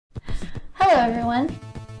everyone,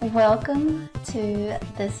 welcome to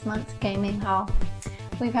this month's gaming haul.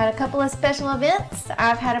 We've had a couple of special events.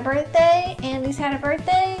 I've had a birthday, Andy's had a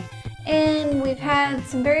birthday, and we've had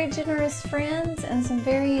some very generous friends and some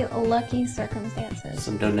very lucky circumstances.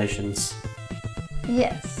 Some donations.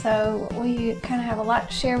 Yes, so we kind of have a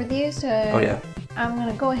lot to share with you, so I'm going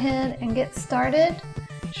to go ahead and get started.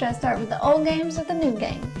 Should I start with the old games or the new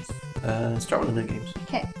games? Start with the new games.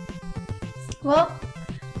 Okay. Well,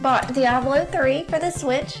 bought Diablo 3 for the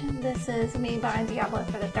Switch. This is me buying Diablo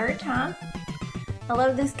for the third time. I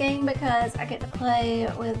love this game because I get to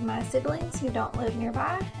play with my siblings who don't live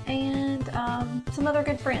nearby and some other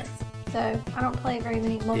good friends. So I don't play very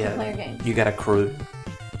many multiplayer games. You got a crew.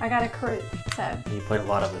 I got a crew, so. And you played a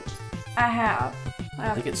lot of it. I have.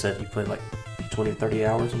 I think it said you played like 20 or 30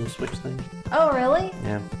 hours on the Switch thing. Oh, really?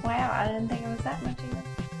 Yeah. Wow, I didn't think it was that much either.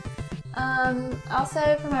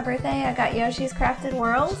 Also for my birthday, I got Yoshi's Crafted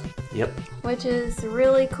World. Yep. Which is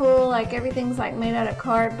really cool. Like everything's like made out of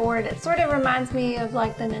cardboard. It sort of reminds me of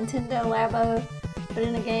like the Nintendo Labo, but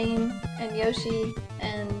in a game. And Yoshi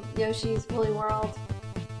and Yoshi's Woolly World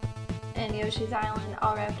and Yoshi's Island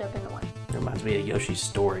all wrapped up into one. It reminds me of Yoshi's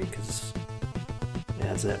Story because it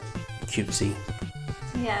has that cutesy.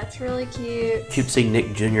 Yeah, it's really cute. Cutesy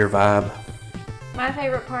Nick Jr. vibe. My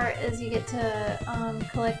favorite part is you get to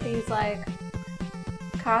collect these like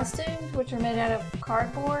costumes, which are made out of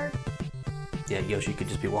cardboard. Yeah, Yoshi could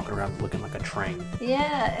just be walking around looking like a train.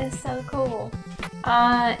 Yeah, it's so cool.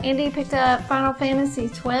 Andy picked up Final Fantasy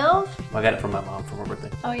 12. I got it from my mom for her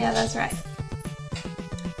birthday. Oh yeah, that's right.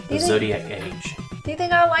 The Zodiac Age. Do you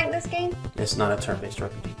think I like this game? It's not a turn-based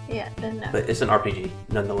RPG. Yeah, then no. But it's an RPG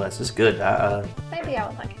nonetheless. It's good. Maybe I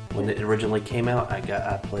would like it. When it originally came out,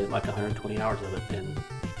 I played like 120 hours of it, and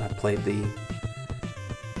I played the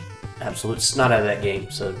absolute snot out of that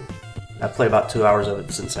game. So I played about 2 hours of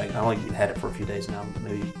it since I only had it for a few days now,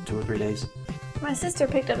 maybe 2 or 3 days. My sister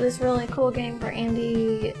picked up this really cool game for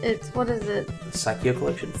Andy. It's, what is it? The Psycho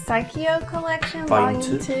Collection. Psycho Collection,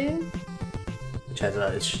 Volume 2. Which has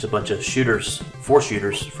it's just a bunch of shooters, 4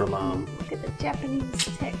 shooters from look at the Japanese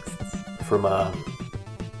texts. From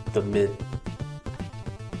the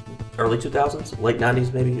early 2000s, late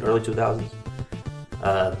 90s maybe, early 2000s.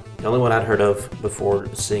 The only one I'd heard of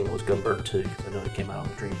before seeing it was Gunbird 2, because I know it came out on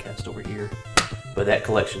the Dreamcast over here. But that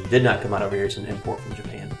collection did not come out over here, it's an import from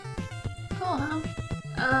Japan. Cool, huh?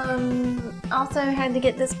 Also had to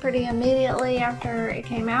get this pretty immediately after it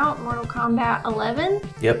came out, Mortal Kombat 11.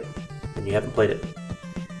 Yep, and you haven't played it.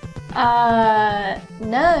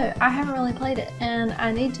 No, I haven't really played it, and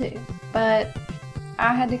I need to, but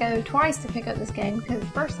I had to go twice to pick up this game, because the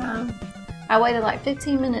first time I waited like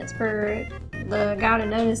 15 minutes for the guy to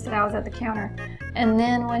notice that I was at the counter, and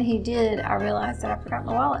then when he did, I realized that I forgot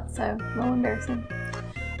my wallet, so a little embarrassing.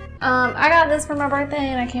 I got this for my birthday,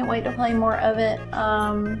 and I can't wait to play more of it.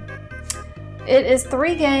 It is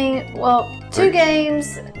 2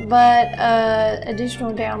 games, but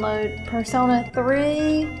additional download. Persona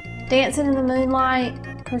 3, Dancing in the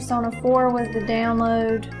Moonlight, Persona 4 was the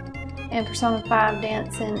download, and Persona 5,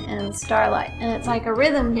 Dancing in Starlight. And it's like a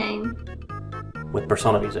rhythm game. With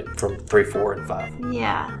Persona music from 3, 4, and 5.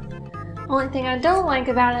 Yeah. Only thing I don't like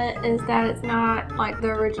about it is that it's not like the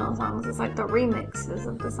original songs, it's like the remixes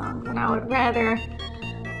of the songs, and I would rather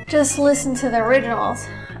just listen to the originals.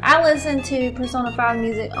 I listen to Persona 5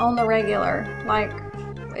 music on the regular, like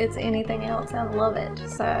it's anything else, and love it.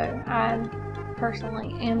 So I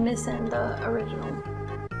personally am missing the original.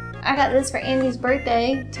 I got this for Andy's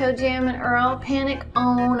birthday, Toe Jam and Earl Panic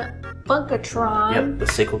on Funkatron. Yep, the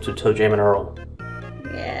sequel to Toe Jam and Earl.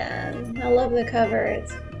 Yeah, I love the cover.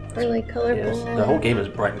 It's really colorful. Yes, the whole game is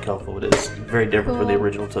bright and colorful. It is very different from the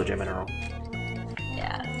original Toe Jam and Earl.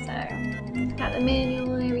 Yeah, so got the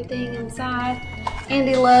manual and everything inside.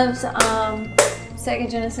 Andy loves Sega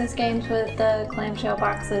Genesis games with the clamshell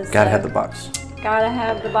boxes. Gotta have the box. Gotta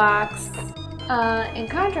have the box. In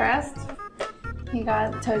contrast, he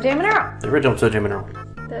got Toe Jam and Earl. The original Toe Jam and Earl.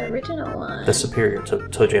 The original one. The superior to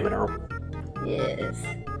Toe Jam and Earl. Yes.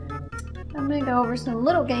 I'm gonna go over some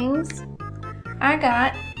little games. I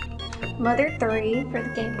got Mother 3 for the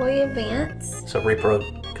Game Boy Advance. So repro,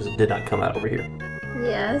 because it did not come out over here.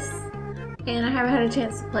 Yes. And I haven't had a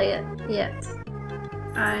chance to play it yet.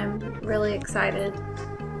 I'm really excited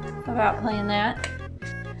about playing that.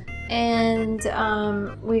 And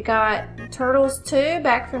we got Turtles 2,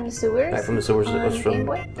 Back from the Sewers. Back from the Sewers. That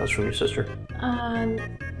was from your sister.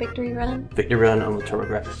 Victory Run. Victory Run on the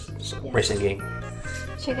TurboGrafx racing game.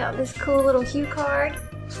 Check out this cool little Hue card.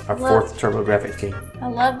 Our fourth TurboGrafx game. I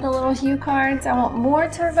love the little Hue cards. I want more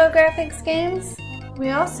TurboGrafx games. We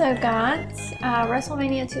also got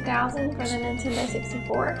WrestleMania 2000 for the Nintendo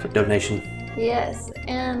 64. It's a donation. Yes,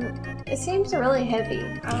 and it seems really heavy.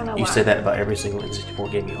 I don't know why. You say that about every single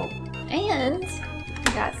N64 game you hold. And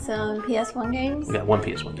we got some PS1 games. We got one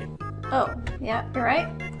PS1 game. Oh, yeah, you're right.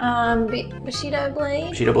 Bushido Blade.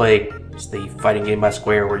 Bushido Blade is the fighting game by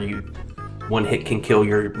Square where you one hit can kill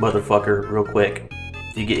your motherfucker real quick.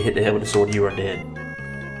 If you get hit in the head with a sword, you are dead.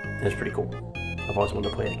 And it's pretty cool. I've always wanted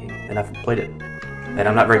to play that game, and I've played it. And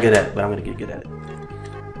I'm not very good at it, but I'm going to get good at it.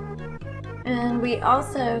 And we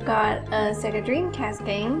also got a Sega Dreamcast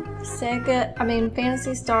game,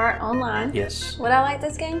 Phantasy Star Online. Yes. Would I like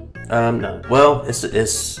this game? No. Well, it's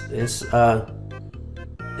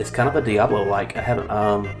kind of a Diablo-like. I haven't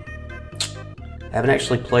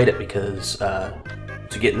actually played it because to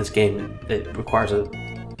get in this game, it requires a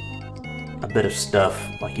bit of stuff.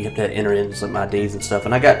 Like you have to enter in some IDs and stuff.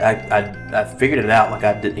 And I figured it out. Like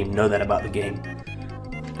I didn't even know that about the game.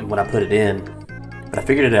 And when I put it in, but I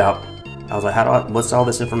figured it out. I was like, what's all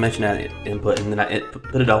this information I input? And then I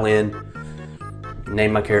put it all in,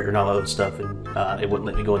 named my character and all that other stuff, and it wouldn't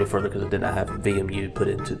let me go any further because it did not have a VMU put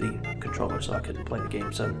into the controller, so I couldn't play the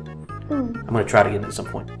game. So I'm going to try it again at some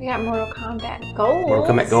point. We got Mortal Kombat Gold. Mortal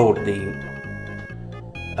Kombat Gold,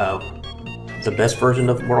 the best version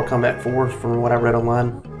of Mortal Kombat 4 from what I read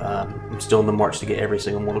online. I'm still in the march to get every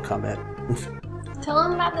single Mortal Kombat. Tell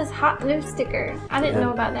them about this hot new sticker. I didn't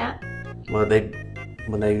know about that. Well,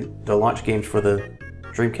 the launch games for the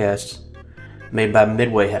Dreamcast made by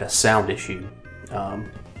Midway had a sound issue.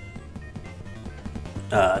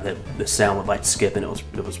 That the sound would like skip, and it was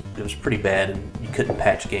pretty bad, and you couldn't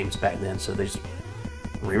patch games back then. So they just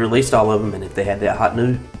re-released all of them, and if they had that hot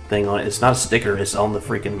new thing on it, it's not a sticker; it's on the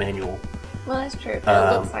freaking manual. Well, that's true. It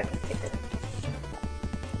looks like a sticker.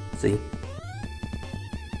 See?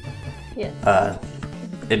 Yeah.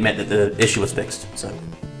 It meant that the issue was fixed, so you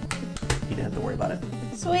didn't have to worry about it.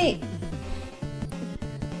 Sweet.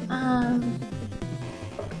 I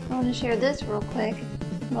want to share this real quick.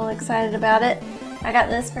 I'm really excited about it. I got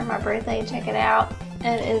this for my birthday. Check it out.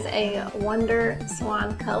 It is a Wonder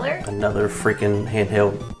Swan color. Another freaking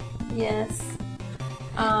handheld. Yes.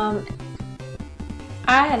 I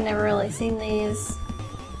had never really seen these.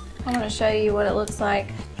 I want to show you what it looks like.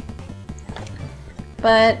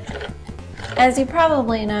 But as you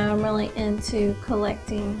probably know, I'm really into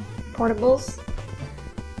collecting portables.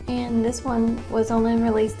 And this one was only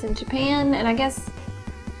released in Japan, and I guess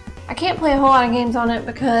I can't play a whole lot of games on it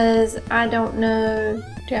because I don't know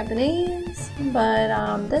Japanese, but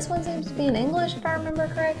this one seems to be in English if I remember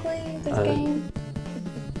correctly, this game.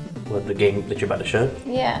 What, the game that you're about to show?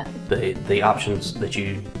 Yeah. The options that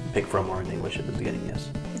you pick from are in English at the beginning, yes.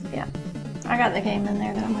 Yeah. I got the game in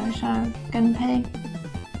there that I'm going to show. Gonna pay.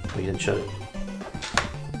 Well, you didn't show it.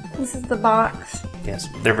 This is the box. Yes,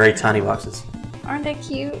 they're very tiny boxes. Aren't they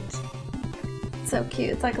cute? So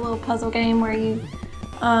cute. It's like a little puzzle game where you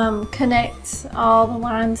connect all the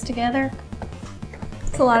lines together.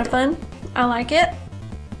 It's a lot of fun. I like it.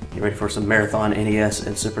 You ready for some marathon NES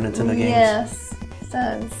and Super Nintendo games? Yes.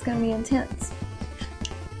 So it's going to be intense.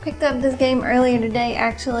 Picked up this game earlier today,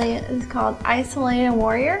 actually. It's called Isolated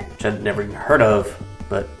Warrior. Which I'd never even heard of,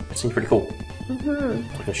 but it seems pretty cool. Mm-hmm.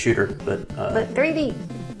 It's like a shooter, but 3D.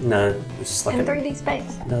 No, it's like in 3D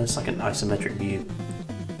space. No, it's like an isometric view.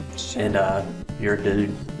 Sure. And you're a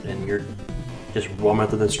dude, and you're just roaming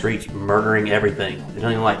through the streets, murdering everything. They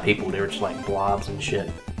don't even like people; they were just like blobs and shit.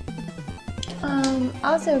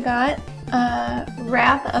 Also got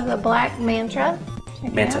Wrath of the Black Manta.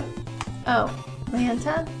 Manta. Oh,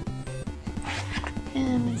 Manta.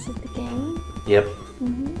 And this is the game. Yep.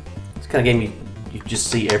 Mm-hmm. It's the kind of game you just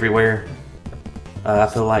see everywhere. I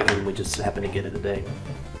feel like when we just happen to get it today.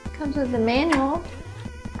 Comes with the manual.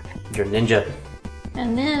 You're a ninja.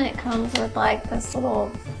 And then it comes with like this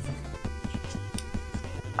little,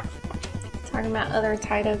 talking about other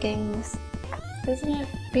Taito games. Isn't it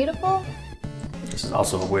beautiful? This is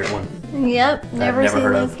also a weird one. Yep, never seen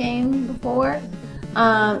heard this of. game before.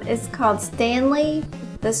 It's called Stanley,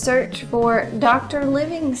 The Search for Dr.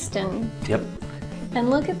 Livingston. Yep.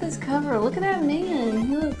 And look at this cover. Look at that man.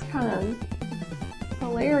 He looks kind of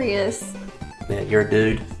hilarious. Yeah, you're a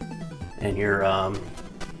dude, and you're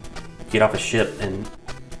get off a ship, and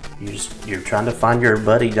you're trying to find your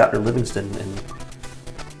buddy Dr. Livingston, and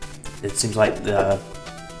it seems like you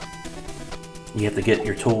have to get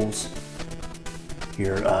your tools,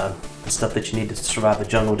 the stuff that you need to survive the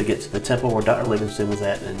jungle to get to the temple where Dr. Livingston was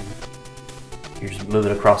at, and you're just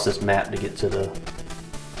moving across this map to get to the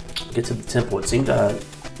temple. It seemed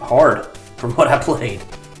hard from what I played,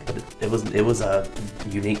 but it was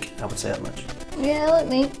unique. I would say that much. Yeah, look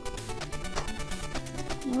neat.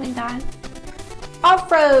 We got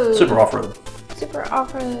Off-Road. Super Off-Road. Super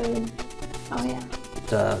Off-Road. Oh, yeah.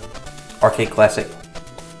 It's arcade classic,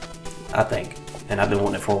 I think. And I've been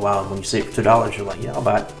wanting it for a while. And when you see it for $2, you're like, yeah, I'll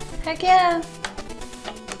buy it. Heck yeah.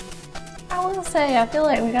 I will say, I feel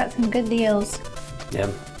like we got some good deals. Yeah.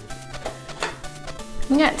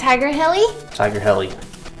 We got Tiger Heli. Tiger Heli.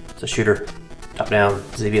 It's a shooter. Top-down,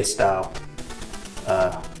 ZVS style.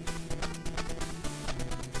 I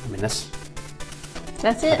mean, that's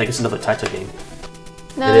it? I think it's another Taito game.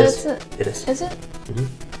 No, it is. It is. Is it?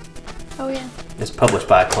 Mm-hmm. Oh, yeah. It's published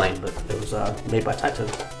by Acclaim, but it was made by Taito.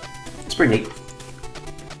 It's pretty neat.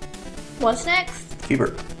 What's next?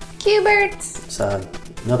 Cubert. Cuberts. It's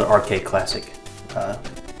another arcade classic.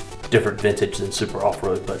 Different vintage than Super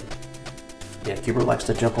Off-Road, but yeah, Cubert likes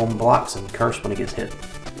to jump on blocks and curse when he gets hit.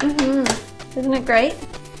 Mm-hmm. Isn't it great?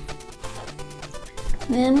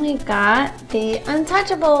 Then we've got the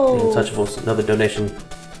Untouchables. The Untouchables, another donation.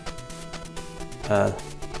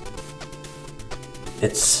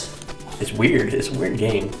 It's weird. It's a weird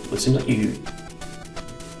game. It seems like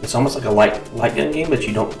it's almost like a light gun game, but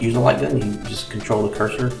you don't use a light gun. You just control the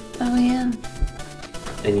cursor. Oh yeah.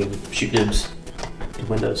 And you shoot dudes in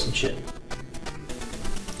windows and shit.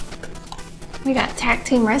 We got Tag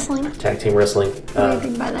Team Wrestling. Tag Team Wrestling. What do you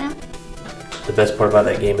think about that? The best part about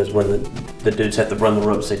that game is when the dudes have to run the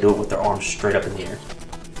ropes, they do it with their arms straight up in the air.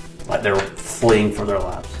 Like they're fleeing for their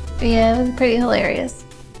lives. Yeah, it was pretty hilarious.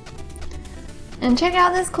 And check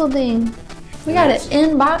out this cool thing. We got an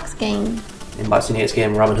in-box game. In-box NES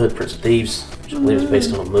game, Robin Hood, Prince of Thieves, which I believe is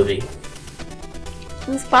based on a movie.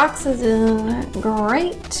 This box is in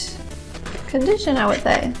great condition, I would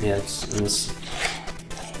say. Yeah, it's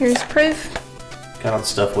Here's proof. got all the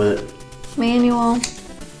stuff with it. Manual.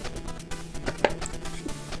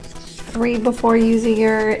 Read before using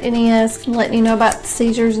your NES, letting you know about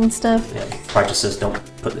seizures and stuff. Yeah, practices don't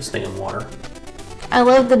put this thing in water. I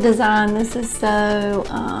love the design. This is so,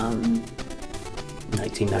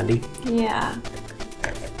 1990. yeah.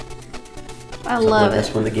 I love it.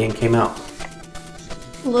 That's when the game came out.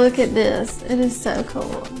 Look at this. It is so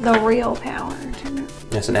cool. The real power.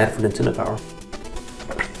 That's an ad for Nintendo Power.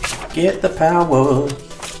 Get the power.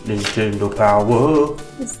 Nintendo Power.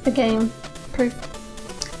 It's the game. Proof.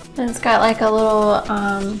 And it's got like a little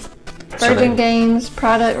Virgin Games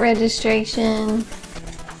product registration.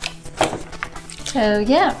 So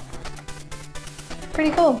yeah.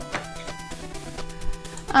 Pretty cool.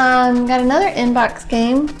 Got another inbox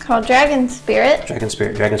game called Dragon Spirit. Dragon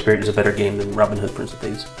Spirit is a better game than Robin Hood, Prince of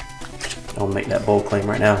Thieves. I'll make that bold claim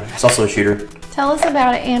right now. It's also a shooter. Tell us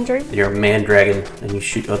about it, Andrew. You're a man dragon and you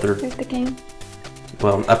shoot other. Here's the game.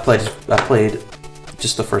 Well, I played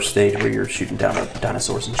just the first stage where you're shooting down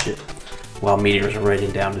dinosaurs and shit, while meteors are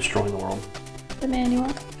raining down, destroying the world. The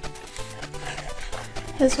manual.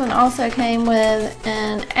 This one also came with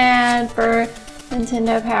an ad for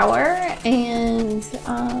Nintendo Power, and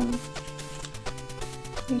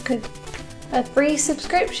you could a free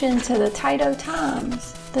subscription to the Taito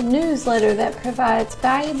Times, the newsletter that provides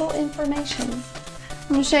valuable information. I'm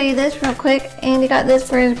going to show you this real quick. Andy got this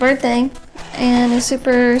for his birthday and is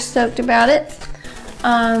super stoked about it.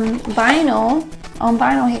 Vinyl. On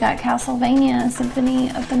vinyl, he got Castlevania Symphony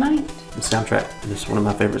of the Night. The soundtrack. It's one of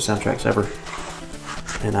my favorite soundtracks ever.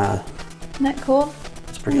 And isn't that cool?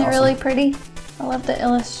 It's pretty Isn't it awesome. really pretty? I love the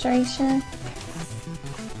illustration.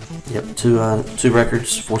 Yep, two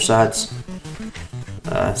records, 4 sides.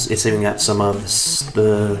 It's even got some of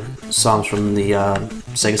the songs from the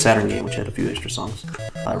Sega Saturn game, which had a few extra songs,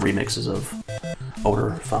 remixes of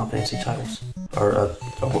older Final Fantasy titles or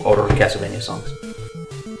older Castlevania songs.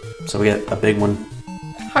 So we got a big one.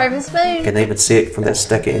 Harvest Moon. Can they even see it from that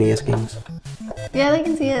stack of NES games? Yeah, they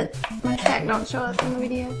can see it. My stack don't show up in the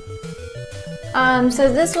video.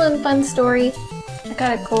 So this one, fun story. I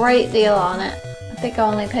got a great deal on it. I think I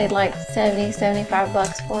only paid like 70, 75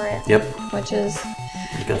 bucks for it. Yep. Which is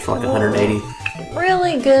It goes for like 180.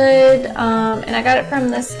 really good. And I got it from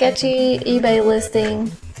the sketchy eBay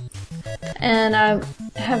listing. And I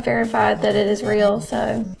have verified that it is real,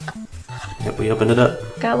 so Yep, we opened it up.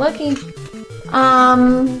 got lucky.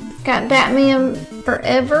 Got Batman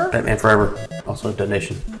Forever. Batman Forever, also a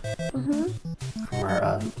donation from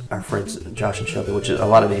our friends Josh and Shelby, which is a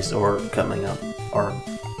lot of these are coming up are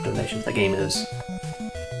donations. That game is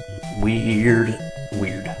weird.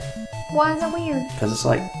 Why is it weird? Because it's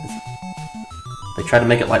like they try to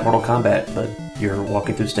make it like Mortal Kombat, but you're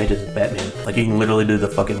walking through stages as Batman. Like you can literally do the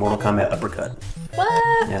fucking Mortal Kombat uppercut.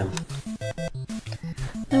 What? Yeah.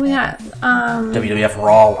 Then we got WWF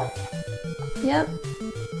Raw. Yep.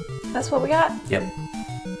 That's what we got. Yep.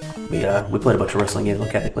 We played a bunch of wrestling games on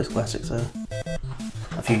Cathy Plays Classics a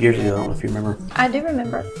few years ago. I don't know if you remember. I do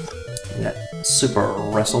remember. That Super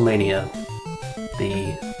WrestleMania,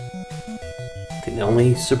 the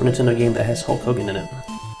only Super Nintendo game that has Hulk Hogan in it.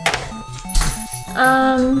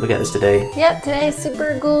 We got this today. Yep, today's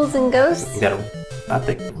Super Ghouls and Ghosts. We got I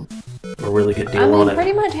think, a really good deal on it.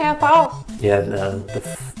 Pretty much half off. Yeah,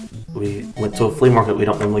 we went to a flea market we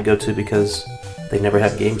don't normally go to because they never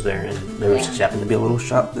have games there, and there just happened to be a little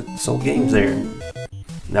shop that sold games there. And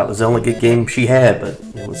that was the only good game she had, but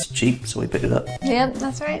it was cheap, so we picked it up. Yep,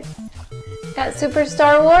 that's right. Got Super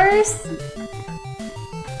Star Wars.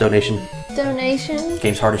 Donation.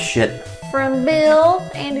 Game's hard as shit. From Bill,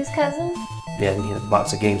 Andy's cousin. Yeah, and he had a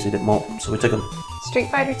box of games he didn't want, so we took them. Street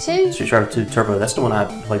Fighter 2. Street Fighter 2 Turbo. That's the one I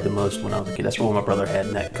played the most when I was a kid. That's the one my brother had,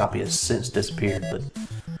 and that copy has since disappeared. But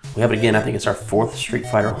we have it again. I think it's our 4th Street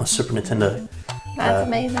Fighter on the Super Nintendo. That's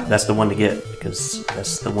amazing. That's the one to get because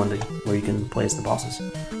that's the one where you can play as the bosses.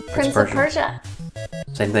 Prince of Persia.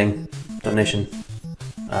 Same thing. Donation.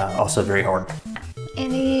 Also very hard.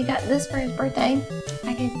 And he got this for his birthday.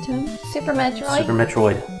 I gave it to him. Super Metroid. Super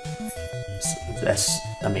Metroid.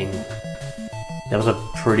 That was a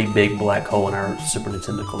pretty big black hole in our Super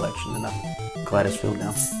Nintendo collection, and I'm glad it's filled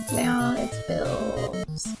now. Now it's filled.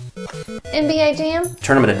 NBA Jam?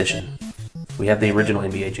 Tournament Edition. We have the original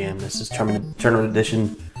NBA Jam. This is Tournament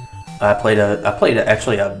Edition. I played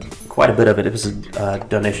actually quite a bit of it. It was a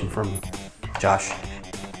donation from Josh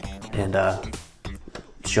and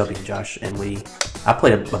Shelby and Josh, and I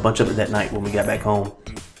played a bunch of it that night when we got back home.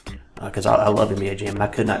 Because I love NBA Jam, and I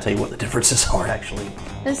could not tell you what the differences are, actually.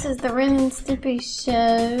 This is the Ren and Stimpy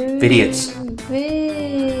show. Vidiots.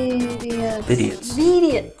 Vidiots.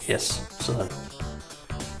 Yes. So,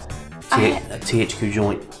 a THQ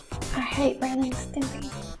joint. I hate Ren and Stimpy.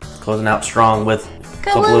 Closing out strong with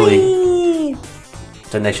Kablooey.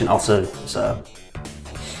 Donation also is a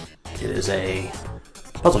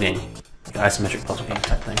puzzle game, like an isometric puzzle game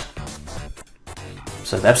type thing.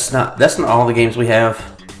 So that's not all the games we have.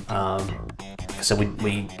 So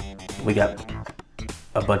we got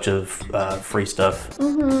a bunch of free stuff,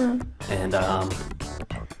 and a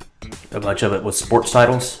bunch of it was sports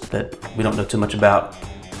titles that we don't know too much about,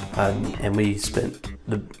 and we spent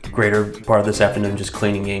the greater part of this afternoon just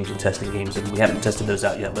cleaning games and testing games, and we haven't tested those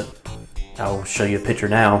out yet, but I'll show you a picture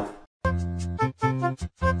now.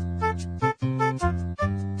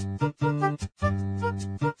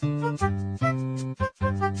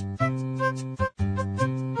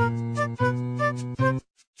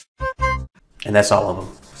 And that's all of them.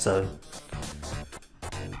 So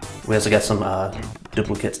we also got some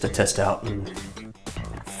duplicates to test out and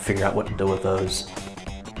figure out what to do with those.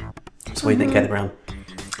 So what do you think, Cathy Brown?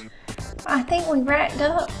 I think we racked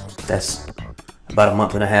up. That's about a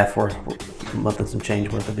month and a half worth, a month and some change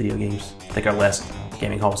worth of video games. I think our last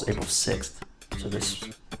gaming haul was April 6th. So this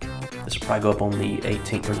will probably go up on the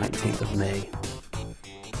 18th or 19th of May.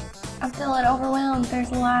 I'm feeling overwhelmed. There's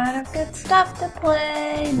a lot of good stuff to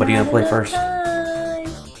play. What are you going to play first?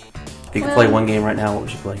 If you could play one game right now, what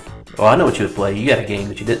would you play? Oh, I know what you would play. You got a game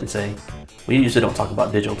that you didn't say. We usually don't talk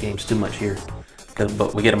about digital games too much here,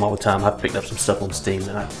 but we get them all the time. I've picked up some stuff on Steam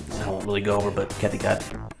that I won't really go over, but Cathy got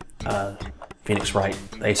Phoenix Wright,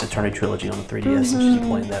 the Ace Attorney trilogy on the 3DS, and she's been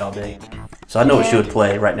playing that all day. So I know what she would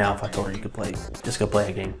play right now if I told her you could play. Just go play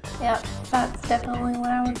a game. Yep, that's definitely what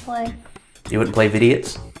I would play. You wouldn't play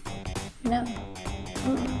Vidiots? No.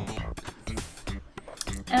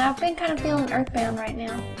 And I've been kind of feeling Earthbound right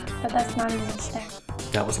now, but that's not in the stack.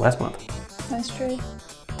 That was last month. That's true.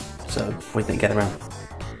 So what do you think, Cathy Brown?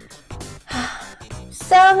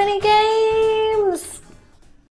 So many games!